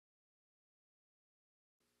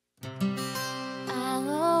I'll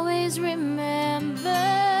always remember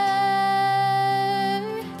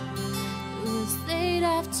it was late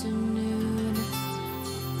afternoon.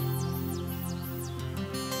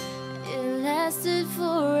 It lasted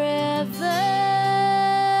forever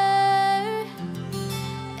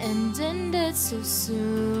and ended so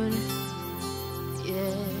soon.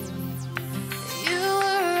 Yeah, you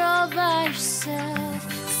were all by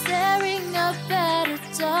yourself, staring up at a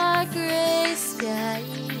dark gray sky.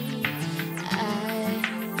 I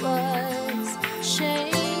was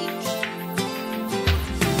changed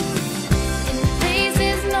in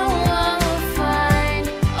places no one will find.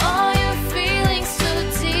 All your feelings so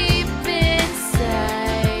deep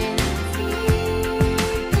inside.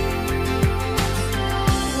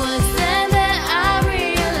 Was then that I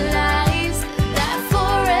realized that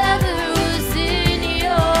forever was in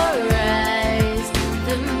your eyes.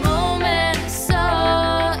 The moment I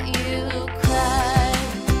saw you cry,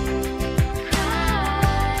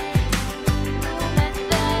 moment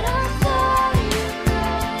that I saw you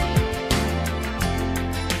cry.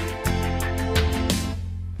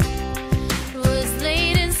 It was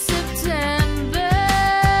late in September,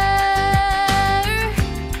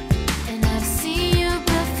 and I've seen you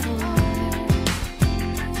before.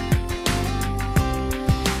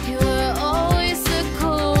 You were always the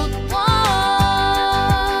cold one,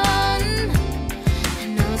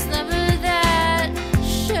 and I was never that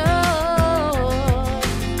sure.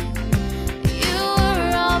 You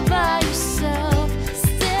were all by yourself,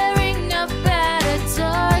 staring up at a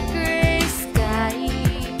dark gray sky.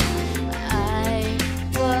 I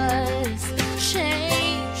was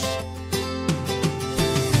changed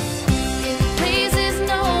in places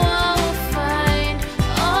no one will find.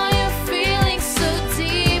 All your feelings so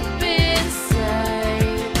deep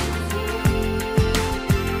inside.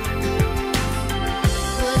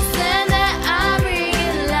 Was then that I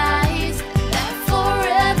realized that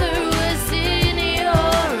forever was in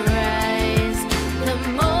your eyes. The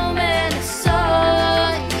moment I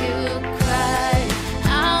saw you cry,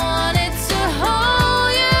 I wanted to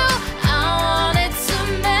hold you, I wanted to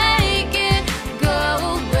make it go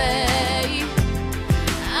away.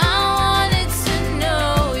 I wanted to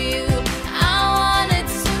know you, I wanted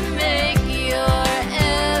to make your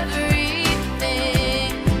everything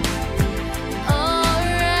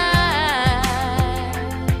alright.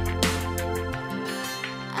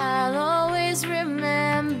 I'll always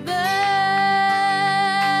remember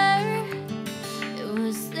it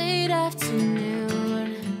was late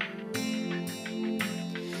afternoon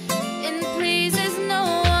in places no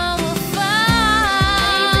one will find.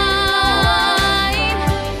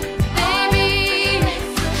 Baby,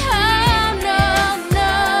 oh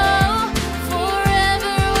no,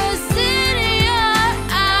 forever was in your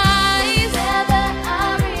eyes. That I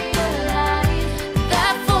realized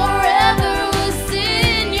that forever was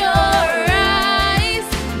in your eyes.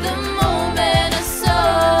 The moment I saw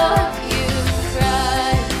you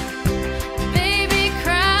cry, baby,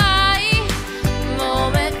 cry.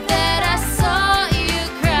 Moment that I saw you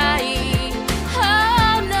cry.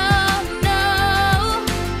 Oh no,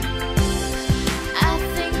 I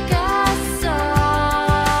think I saw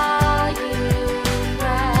you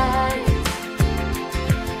cry.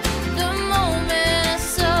 The moment I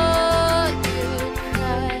saw you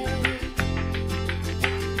cry.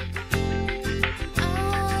 I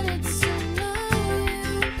wanted to know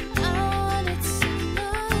you, I wanted to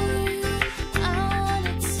know you, I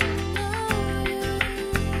wanted to know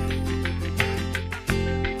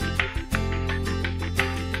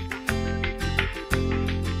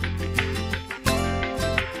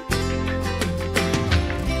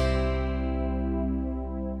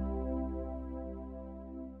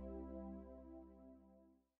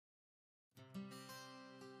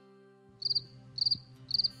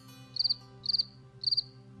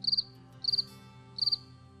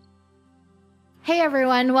Hey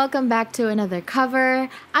everyone, welcome back to another cover.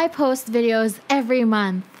 I post videos every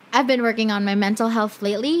month. I've been working on my mental health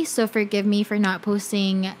lately, so forgive me for not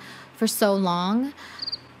posting for so long.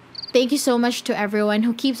 Thank you so much to everyone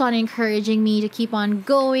who keeps on encouraging me to keep on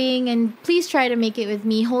going, and please try to make it with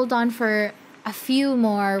me. Hold on for a few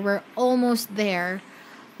more. We're almost there,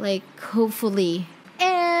 like hopefully.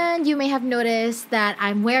 And you may have noticed that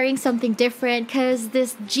I'm wearing something different because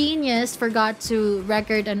this genius forgot to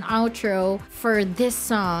record an outro for this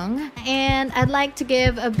song. And I'd like to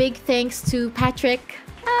give a big thanks to Patrick.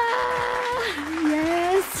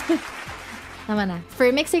 Yes. Tama na.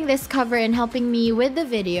 For mixing this cover and helping me with the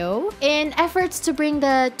video. In efforts to bring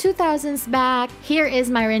the 2000s back, here is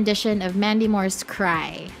my rendition of Mandy Moore's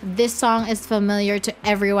Cry. This song is familiar to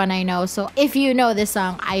everyone I know, so if you know this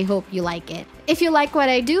song, I hope you like it. If you like what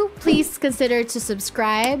I do, please consider to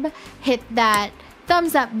subscribe, hit that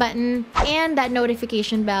thumbs up button, and that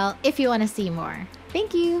notification bell if you want to see more.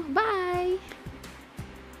 Thank you. Bye.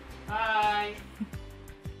 Bye.